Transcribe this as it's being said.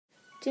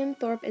Jim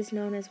Thorpe is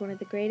known as one of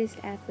the greatest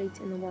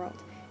athletes in the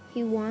world.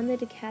 He won the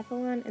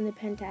decathlon and the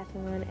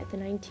pentathlon at the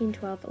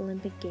 1912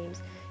 Olympic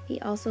Games. He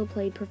also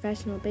played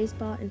professional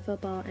baseball and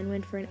football and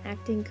went for an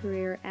acting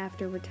career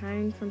after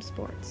retiring from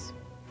sports.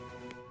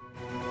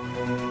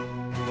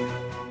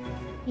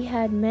 He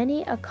had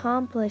many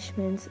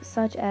accomplishments,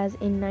 such as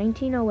in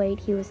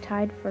 1908 he was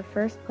tied for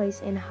first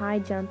place in high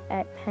jump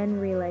at Penn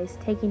Relays,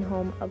 taking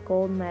home a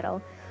gold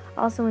medal.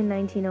 Also in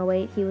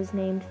 1908 he was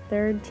named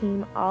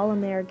third-team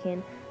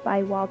All-American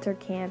by Walter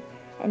Camp,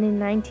 and in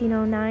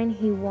 1909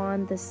 he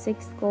won the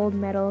 6 gold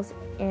medals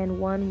and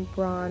 1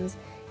 bronze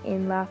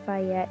in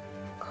Lafayette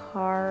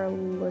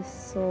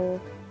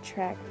Carlisle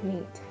track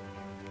meet.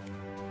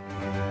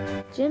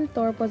 Jim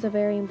Thorpe was a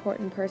very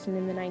important person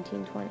in the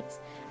 1920s.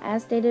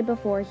 As stated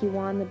before, he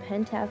won the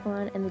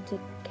pentathlon and the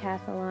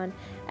decathlon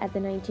at the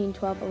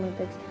 1912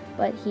 Olympics,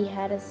 but he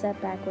had a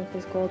setback with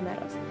his gold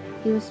medals.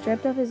 He was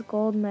stripped of his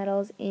gold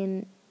medals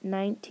in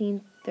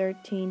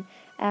 1913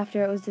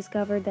 after it was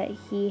discovered that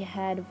he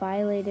had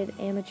violated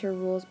amateur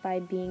rules by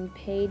being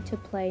paid to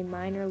play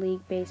minor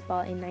league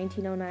baseball in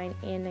 1909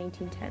 and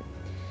 1910.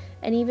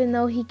 And even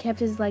though he kept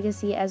his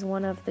legacy as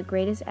one of the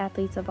greatest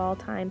athletes of all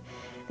time,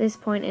 this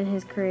point in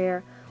his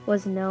career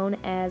was known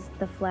as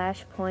the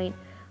flashpoint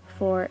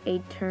for a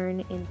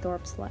turn in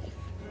Thorpe's life.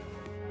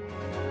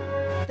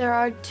 There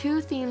are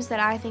 2 themes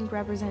that I think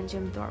represent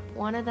Jim Thorpe.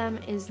 One of them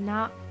is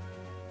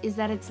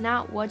that it's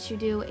not what you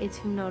do, it's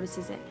who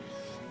notices it.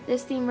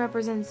 This theme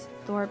represents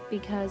Thorpe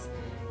because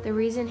the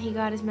reason he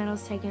got his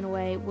medals taken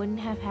away wouldn't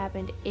have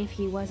happened if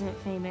he wasn't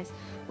famous,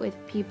 with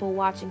people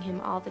watching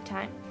him all the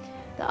time.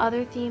 The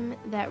other theme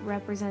that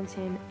represents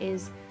him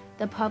is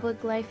the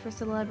public life for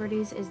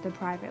celebrities is the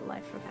private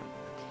life for them.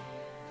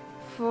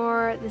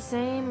 For the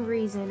same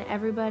reason,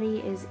 everybody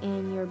is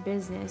in your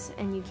business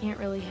and you can't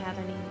really have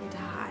anything to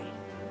hide.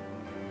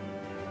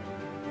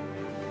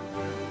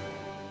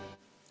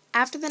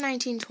 After the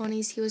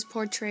 1920s, he was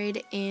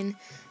portrayed in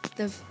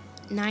the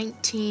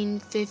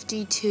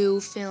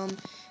 1952 film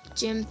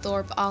Jim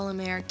Thorpe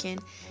All-American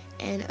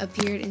and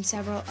appeared in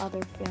several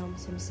other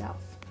films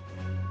himself.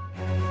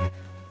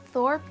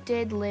 Thorpe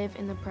did live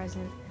in the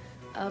present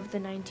of the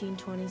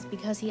 1920s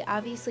because he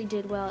obviously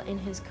did well in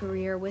his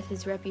career with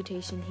his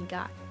reputation he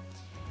got.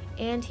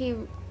 And he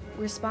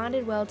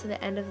responded well to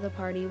the end of the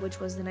party,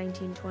 which was the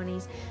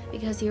 1920s,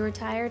 because he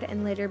retired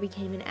and later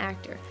became an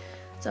actor.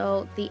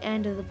 So the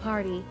end of the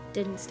party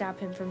didn't stop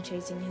him from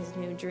chasing his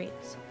new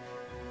dreams.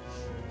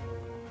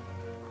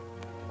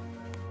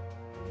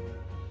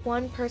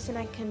 One person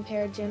I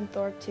compare Jim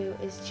Thorpe to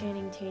is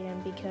Channing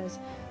Tatum because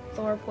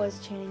Thorpe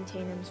was Channing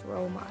Tatum's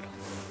role model.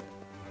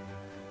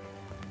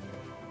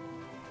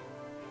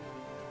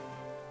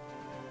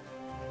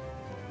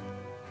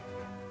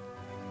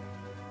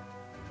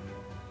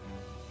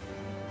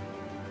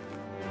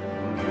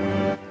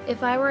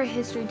 If I were a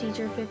history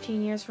teacher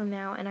 15 years from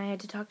now and I had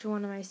to talk to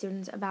one of my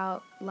students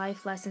about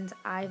life lessons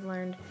I've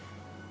learned,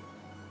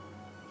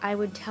 I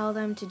would tell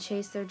them to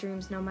chase their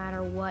dreams no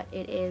matter what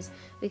it is,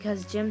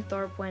 because Jim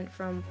Thorpe went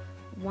from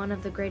one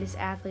of the greatest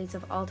athletes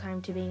of all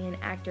time to being an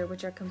actor,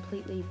 which are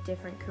completely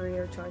different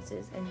career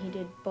choices, and he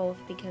did both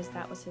because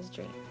that was his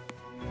dream.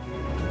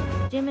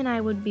 Jim and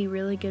I would be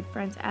really good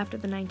friends after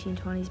the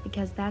 1920s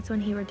because that's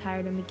when he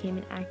retired and became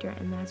an actor,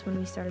 and that's when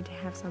we started to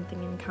have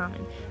something in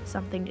common,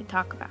 something to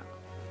talk about.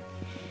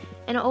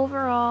 And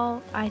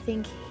overall, I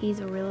think he's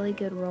a really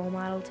good role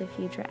model to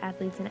future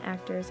athletes and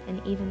actors, and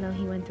even though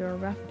he went through a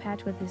rough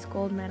patch with his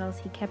gold medals,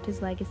 he kept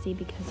his legacy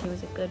because he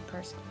was a good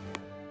person.